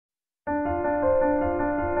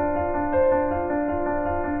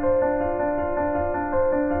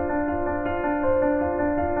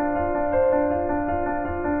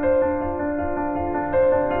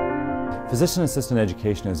Physician assistant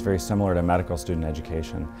education is very similar to medical student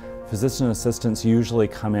education. Physician assistants usually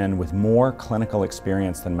come in with more clinical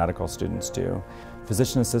experience than medical students do.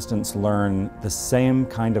 Physician assistants learn the same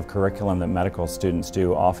kind of curriculum that medical students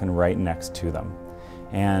do, often right next to them.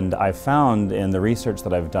 And I've found in the research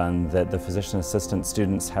that I've done that the physician assistant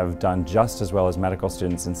students have done just as well as medical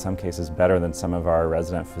students, in some cases better than some of our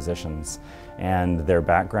resident physicians. And their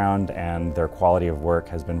background and their quality of work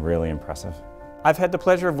has been really impressive. I've had the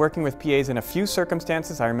pleasure of working with PAs in a few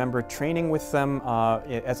circumstances. I remember training with them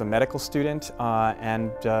as a medical student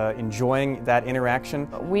and enjoying that interaction.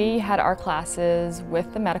 We had our classes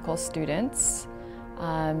with the medical students.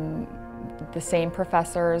 The same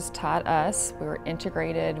professors taught us. We were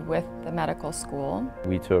integrated with the medical school.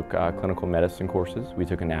 We took clinical medicine courses, we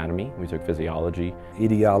took anatomy, we took physiology.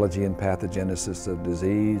 Etiology and pathogenesis of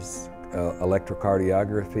disease,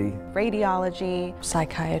 electrocardiography, radiology,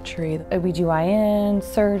 psychiatry. OBGYN,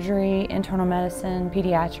 surgery, internal medicine,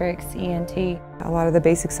 pediatrics, ENT. A lot of the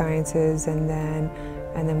basic sciences, and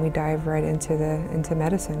then we dive right into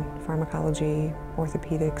medicine, pharmacology,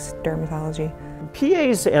 orthopedics, dermatology.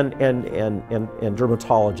 PAs and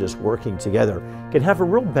dermatologists working together can have a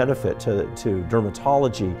real benefit to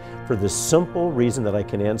dermatology for the simple reason that I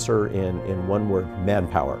can answer in one word: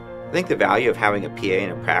 manpower. I think the value of having a PA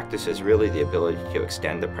in a practice is really the ability to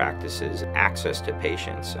extend the practice's access to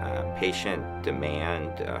patients. Patient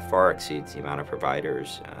demand far exceeds the amount of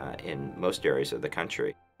providers in most areas of the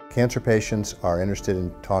country. Cancer patients are interested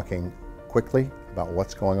in talking quickly about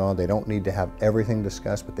what's going on. They don't need to have everything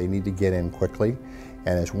discussed, but they need to get in quickly.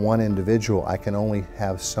 And as one individual, I can only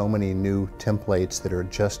have so many new templates that are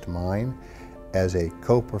just mine. As a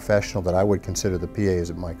co-professional that I would consider the PA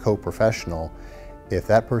as my co-professional, if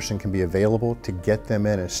that person can be available to get them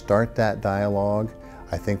in and start that dialogue,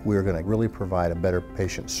 I think we're going to really provide a better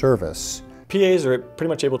patient service. PAs are pretty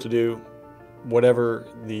much able to do whatever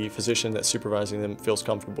the physician that's supervising them feels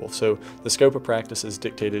comfortable. So the scope of practice is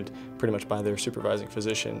dictated pretty much by their supervising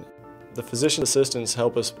physician. The physician assistants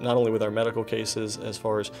help us not only with our medical cases as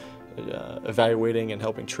far as evaluating and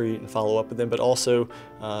helping treat and follow up with them, but also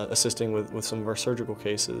assisting with some of our surgical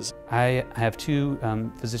cases. I have two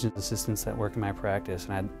physician assistants that work in my practice,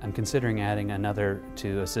 and I'm considering adding another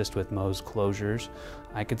to assist with Mohs closures.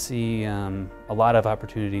 I could see a lot of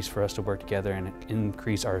opportunities for us to work together and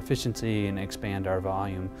increase our efficiency and expand our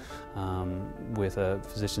volume with a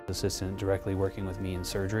physician assistant directly working with me in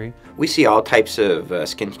surgery. We see all types of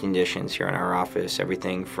skin conditions here in our office,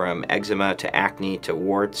 everything from eczema to acne to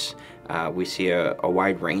warts. We see a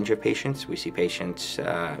wide range of patients. We see patients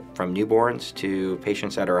from newborns to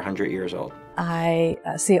patients that are 100 years old. I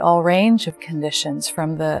see all range of conditions,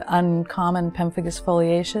 from the uncommon pemphigus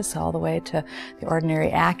foliaceus all the way to the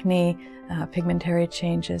ordinary acne, pigmentary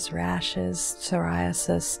changes, rashes,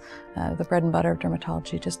 psoriasis, the bread and butter of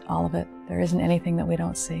dermatology, just all of it. There isn't anything that we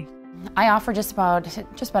don't see. I offer just about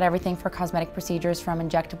everything for cosmetic procedures, from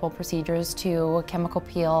injectable procedures to chemical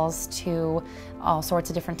peels to all sorts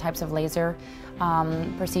of different types of laser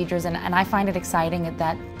procedures, and I find it exciting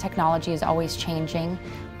that technology is always changing.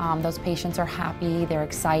 Those patients are happy, they're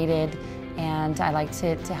excited, and I like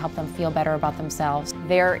to help them feel better about themselves.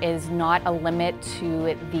 There is not a limit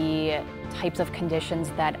to the types of conditions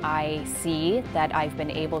that I see, that I've been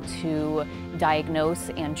able to diagnose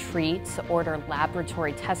and treat, order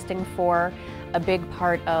laboratory testing for. A big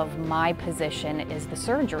part of my position is the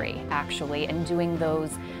surgery, actually, and doing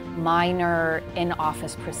those minor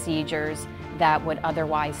in-office procedures that would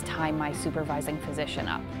otherwise tie my supervising physician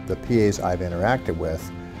up. The PAs I've interacted with,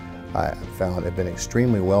 I found have been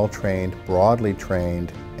extremely well trained, broadly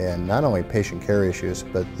trained, in not only patient care issues,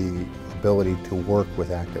 but the ability to work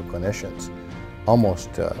with active clinicians,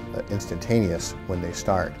 almost instantaneous when they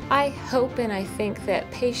start. I hope and I think that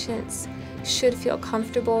patients should feel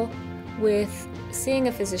comfortable with seeing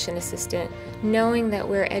a physician assistant, knowing that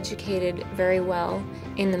we're educated very well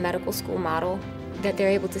in the medical school model, that they're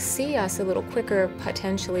able to see us a little quicker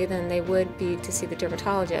potentially than they would be to see the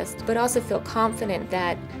dermatologist, but also feel confident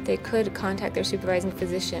that they could contact their supervising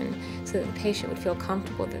physician so that the patient would feel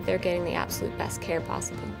comfortable that they're getting the absolute best care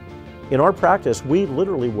possible. In our practice, we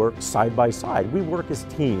literally work side by side. We work as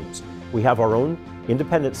teams. We have our own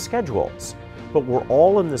independent schedules, but we're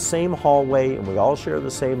all in the same hallway and we all share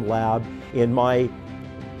the same lab. In my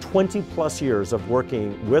 20+ years of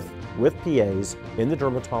working with PAs in the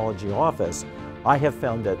dermatology office, I have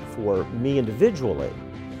found that for me individually,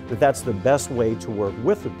 that's the best way to work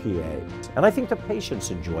with the PA, and I think the patients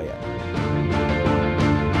enjoy it.